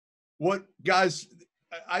What guys,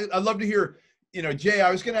 I'd love to hear, Jay, I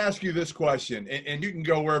was going to ask you this question, and you can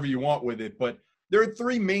go wherever you want with it, but there are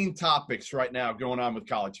three main topics right now going on with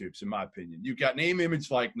college hoops, in my opinion. You've got name, image,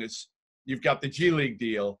 likeness. You've got the G League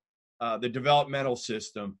deal, the developmental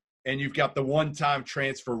system, and you've got the one-time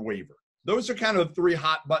transfer waiver. Those are kind of the three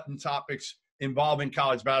hot button topics involving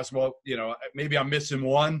college basketball. Maybe I'm missing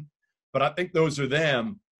one, but I think those are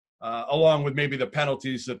them, along with maybe the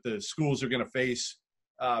penalties that the schools are going to face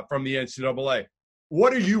from the NCAA.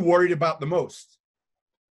 What are you worried about the most?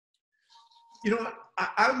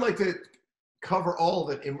 I would like to cover all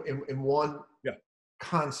of it in one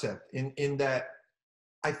concept, in that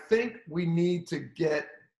I think we need to get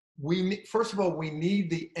 – first of all, we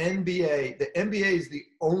need the NBA. The NBA is the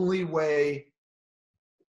only way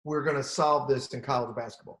we're going to solve this in college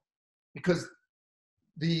basketball, because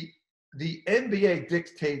the NBA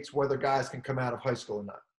dictates whether guys can come out of high school or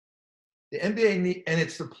not. The NBA and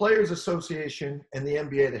it's the Players Association and the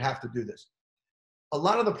NBA that have to do this. A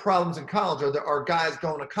lot of the problems in college are there are guys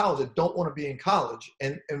going to college that don't want to be in college,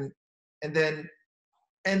 and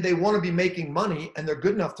they want to be making money, and they're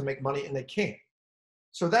good enough to make money, and they can't.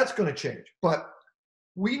 So that's going to change. But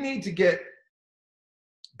we need to get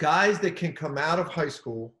guys that can come out of high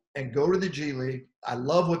school and go to the G League. I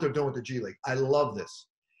love what they're doing with the G League. I love this.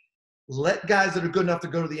 Let guys that are good enough to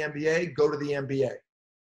go to the NBA go to the NBA.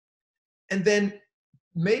 And then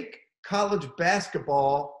make college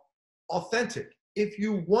basketball authentic. If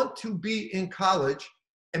you want to be in college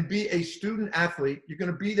and be a student athlete, you're going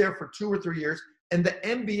to be there for 2 or 3 years, and the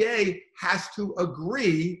NBA has to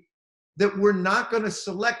agree that we're not going to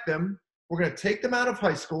select them. We're going to take them out of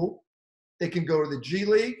high school. They can go to the G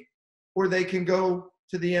League or they can go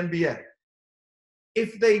to the NBA.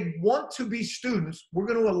 If they want to be students, we're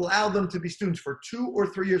going to allow them to be students for 2 or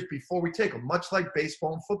 3 years before we take them, much like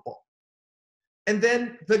baseball and football. And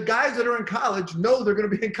then the guys that are in college know they're going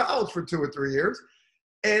to be in college for 2 or 3 years,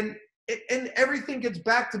 and everything gets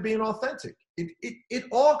back to being authentic. It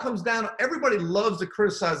all comes down – everybody loves to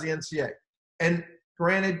criticize the NCAA. And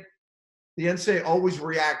granted, the NCAA always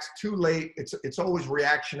reacts too late. It's always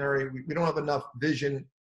reactionary. We don't have enough vision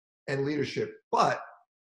and leadership. But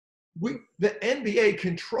the NBA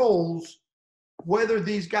controls whether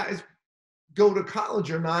these guys go to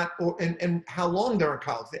college or not, and how long they're in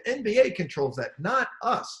college. The NBA controls that, not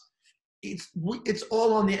us. It's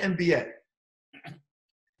all on the NBA.